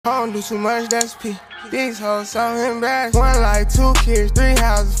I don't do too much, that's P. These hoes so embarrassed. One like 2 kids, 3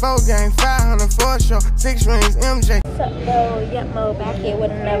 houses, 4 gang, 500 for a show, 6 rings, MJ. What's up, though? Yepmo back here with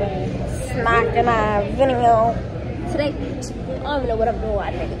another smack in my video. Today, I don't even know what I'm doing.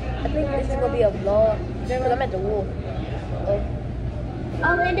 I think this is gonna be a vlog because I'm at the Wharf.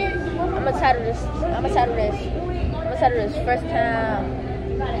 I'm gonna title this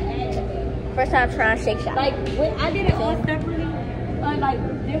first time trying to shake shot. Like when I did it all separately, like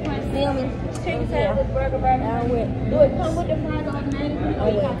different Feel me? chicken sandwich, burger, do it come with the fries automatically? Oh,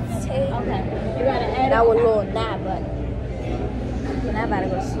 yeah. Okay. You gotta add That was a little nah, but I about to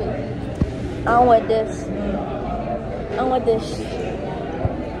go to sleep. I don't want this.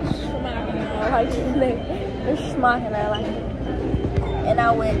 Smacking I like it. And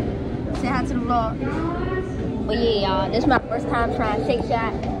I went say hi to the vlog. But yeah, y'all, this is my first time trying Shake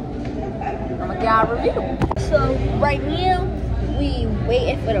Shack. I'm gonna get our review. So right now, we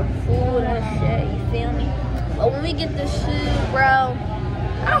waiting for the food and shit, you feel me? But when we get this shit, bro,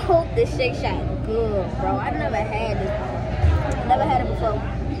 I hope this Shake Shack good, bro. I never had this before. Never had it before.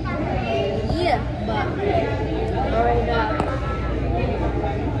 Yeah, but already know.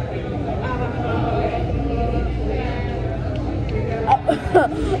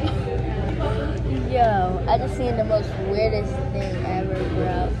 Yo, I just seen the most weirdest thing ever,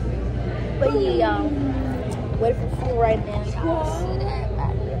 bro. But yeah, y'all, waiting for food right now. So y'all see that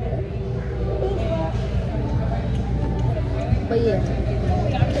out here. But yeah,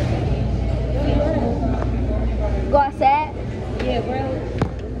 go outside. Yeah, bro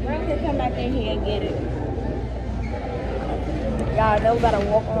can come back in here and get it. Y'all know we gotta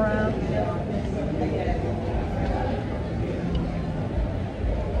walk around.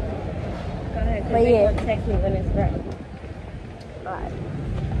 But yeah, Text me when it's ready. alright.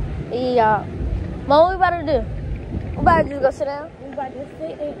 Yeah, y'all. Mom, what we about to do? We about to just go sit down? We about to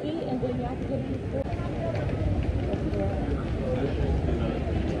sit and eat and then y'all can get these food.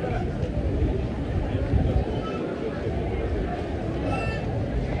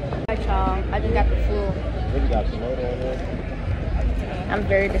 Alright, y'all. I just got the food. What you got, tomato on there? I'm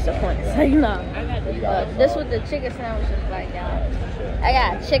very disappointed. So you know. This was the chicken sandwich is like, y'all. I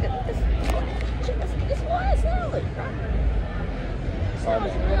got chicken. This one sandwich, bro.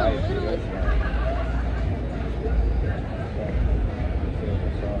 Sandwich real little.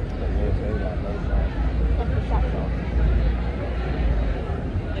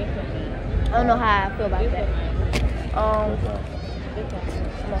 I don't know how I feel about that. Come on.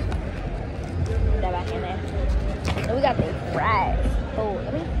 Put that back in there. And we got the fries. Oh,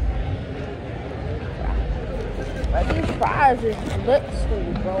 let me. But these fries is lit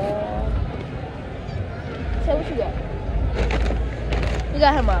school, bro. Say what you got. You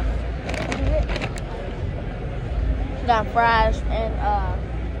got him up. Got fries and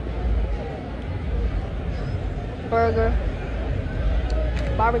burger.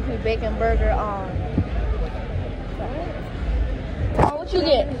 Barbecue bacon burger. What you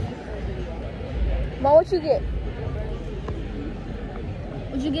get? Mom, what you get?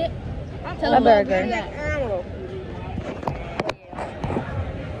 What'd you get? Tell A me. burger.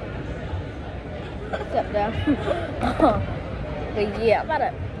 Step down. But yeah, I'm about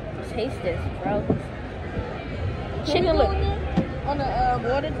to taste this, bro. Chicken look On the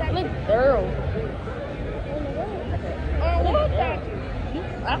water tank? look thorough. Water tank.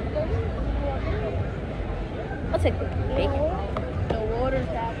 I'll take the bacon. The water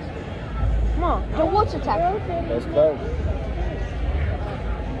tank. Come on, the water taco. Let's go.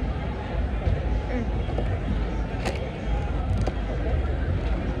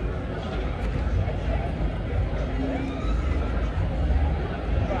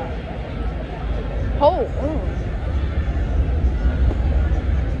 Oh,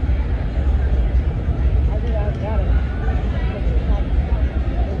 I think I got it.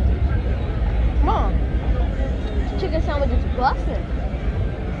 come on. Chicken sandwich is busting.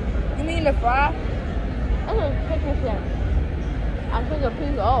 You mean the fry? That's a chicken sandwich. I took a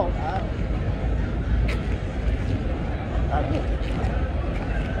piece off.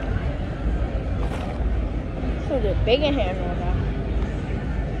 So the bacon hand on that.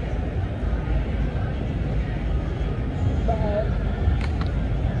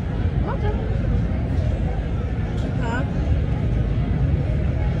 Huh?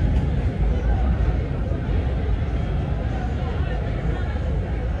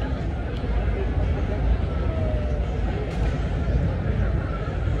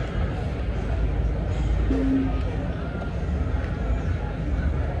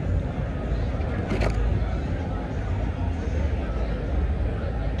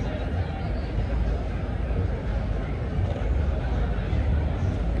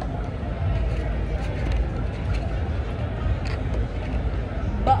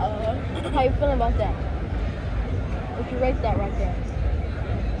 How you feeling about that? Would you rate that right there?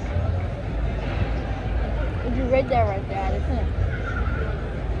 Would you rate that right there out of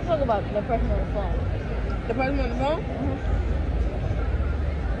 10? Talk about the person on the phone. The person on the phone?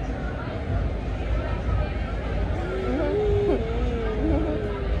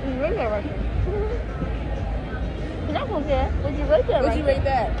 Would you rate that right there? You're not gonna care. Would you rate that Would right you there? rate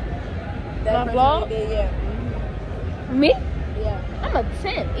that? That My person vlog? right there, yeah. Me? Yeah. I'm a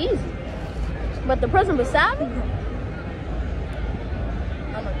 10, easy. But the person beside me?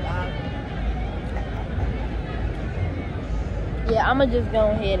 I'm a 5. Yeah, I'ma just go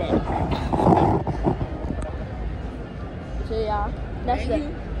ahead and so y'all. That's Thank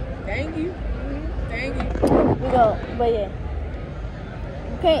you. Thank you. Thank you. we go, but yeah.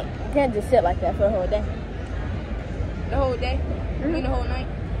 You can't just sit like that for the whole day. The whole day? Mm-hmm. I mean the whole night?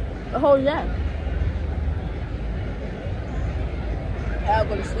 The whole day. I'll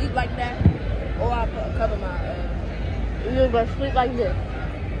go to sleep like that, or I'll cover my, You just gonna sleep like this.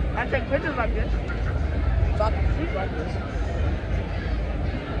 I take pictures like this, so I can sleep like this.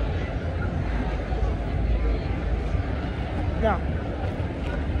 No.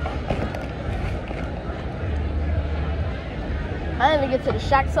 I didn't even get to the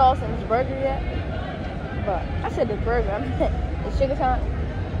shack sauce and this burger yet. But I said the burger, I mean the chicken time.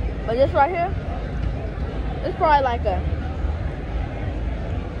 But this right here, it's probably like a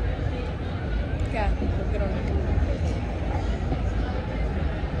Okay, so get on there.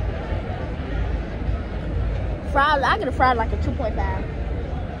 fried. I get a fried like a 2.5.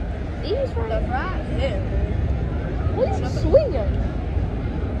 These fries? The fries? Yeah. What is sweetened?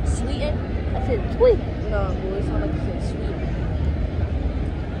 Sweetened? I said sweet. No, boy, it sounds like you said sweet.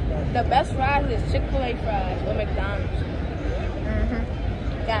 The best fries is Chick-fil-A fries or McDonald's. Mm-hmm.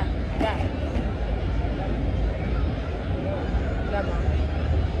 Got it. Never mind.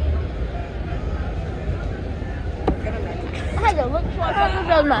 Get on that. I had to look for it. I thought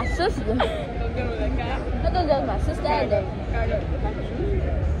that was my sister. Go get on that guy. I thought that was my sister that day.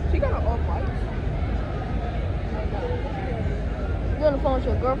 She got an off-white. You're on the phone with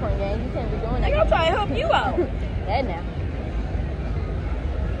your girlfriend, gang. You can't be doing that. I'm trying to help you out. That now.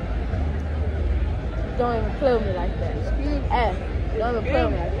 Don't even play with me like that. Hey, don't even play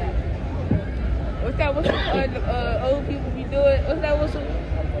with me like that. What's that whistle? Old people be doing. What's that whistle?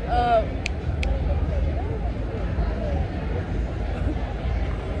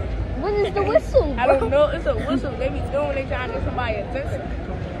 What is the whistle, I bro? don't know. It's a whistle they be doing. They trying to get somebody attention.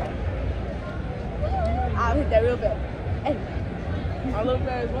 I'll hit that real bad. Hey, My little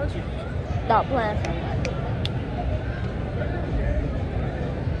guys want you. stop playing something.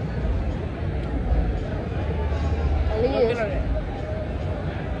 Go get on Aaliyah,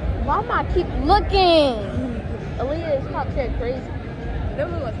 that. why am I keep looking? Aaliyah, stop saying crazy.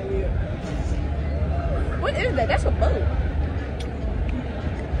 That look like a real. What is that? That's a boat.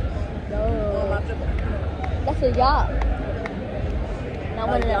 Oh, No, my triple. that's a yacht.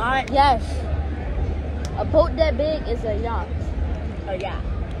 Now, A yacht? Yes. A boat that big is a yacht. Oh, yeah.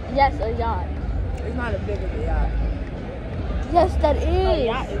 Yes, a yacht. It's not as big as a yacht. Yes, that is. A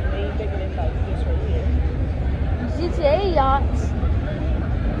yacht is way bigger than like this right here. GTA yachts.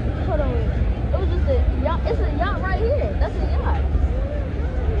 Hold on. It was just a yacht. It's a yacht right here. That's a yacht.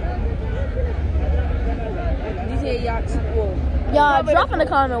 GTA yachts. Well, Y'all, drop in the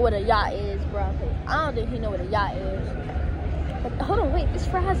comment what a yacht is, bro. 'Cause I don't think he know what a yacht is. But hold on, wait. This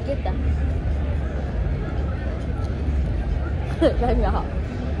fries get that. Let me out.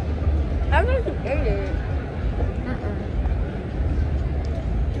 I'm not too big.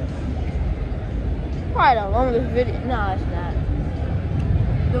 Probably the longest video. No, it's not.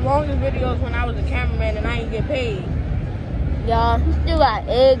 The longest video is when I was a cameraman and I ain't get paid. Y'all, he still got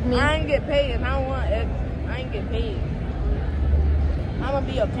egg me. I ain't get paid and I don't want it. I ain't get paid. I'm gonna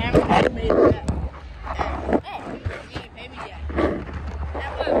be a cameraman. Hey, you ain't pay me yet.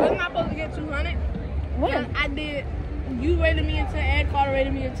 Wasn't I supposed to get 200? When? I did. You rated me a 10, Ed Carter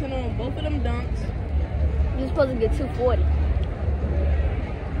rated me a 10 on both of them dunks. You're supposed to get 240.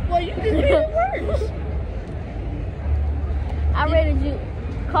 Well, you just made it worse. I rated you.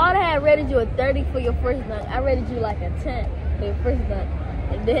 Carter had rated you a 30 for your first dunk. I rated you like a 10 for your first dunk.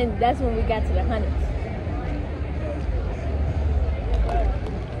 And then that's when we got to the hundreds.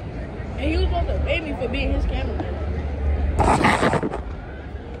 And he was supposed to pay me for being his cameraman.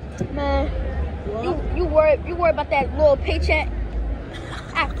 Man, you worry about that little paycheck?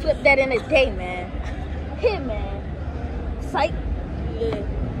 I flipped that in a day, man. Hit, man. Psych. Yeah.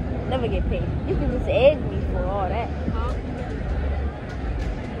 Never get paid. You can just egg me for all that. Huh?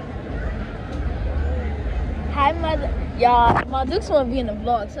 Hi, mother. Y'all, my Dukes want to be in the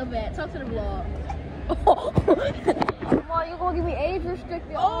vlog so bad. Talk to the vlog. Come on, you gonna give me age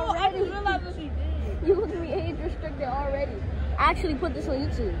restricted already? I didn't realize what she did. You gonna give me age restricted already? I actually put this on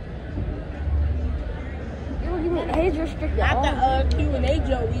YouTube. You gonna give me age restricted After Q&A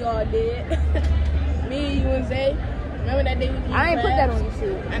joke we all did. Me, you and Zay. Remember that day we did? I ain't put that on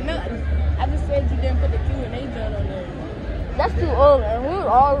YouTube. I know. I just said you didn't put the Q&A joke on there. That's too old, and we were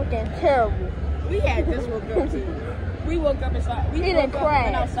all looking terrible. We had this woke up too. We woke up inside. We Eating woke up crab.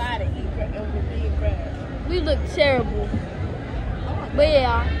 went outside and eating crab. We look terrible. But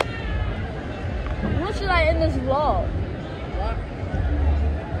yeah, when should I end this vlog?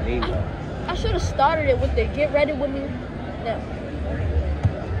 I should have started it with the get ready with me. No.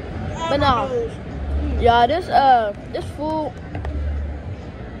 But no. Yeah, this food.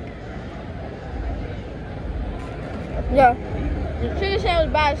 Yeah. The chicken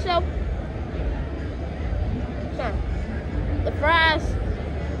sandwich by itself. The fries.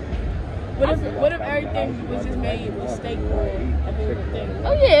 What if everything was just made with steak or a big thing?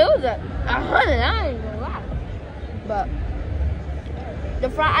 Oh yeah, it was a 100. I ain't gonna lie. But the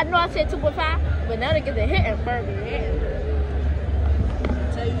fry, I know I said 2.5, but now they get the hit and burger. Yeah.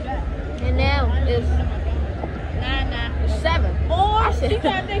 I'll tell you that. And now it's 7. Oh, I said she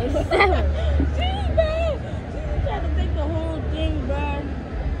tried to take it's the 7. She tried to take the whole thing, bro.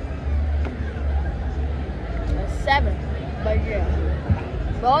 It's 7. But yeah.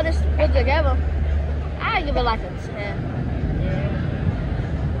 But all this put together, I give it like a 10.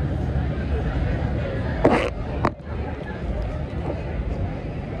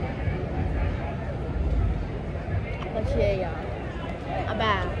 But yeah, y'all. I'm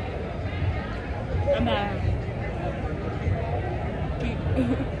bad.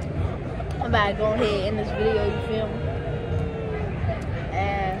 I'm about to go ahead in this video, you feel me?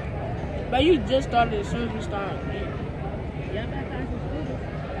 And But you just started as soon as we started.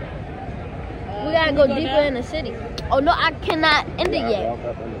 we gotta go deeper in the city. Oh no, I cannot end it yet.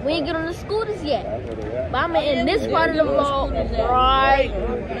 We ain't get on the scooters yet. But I'm gonna end this part of the vlog right.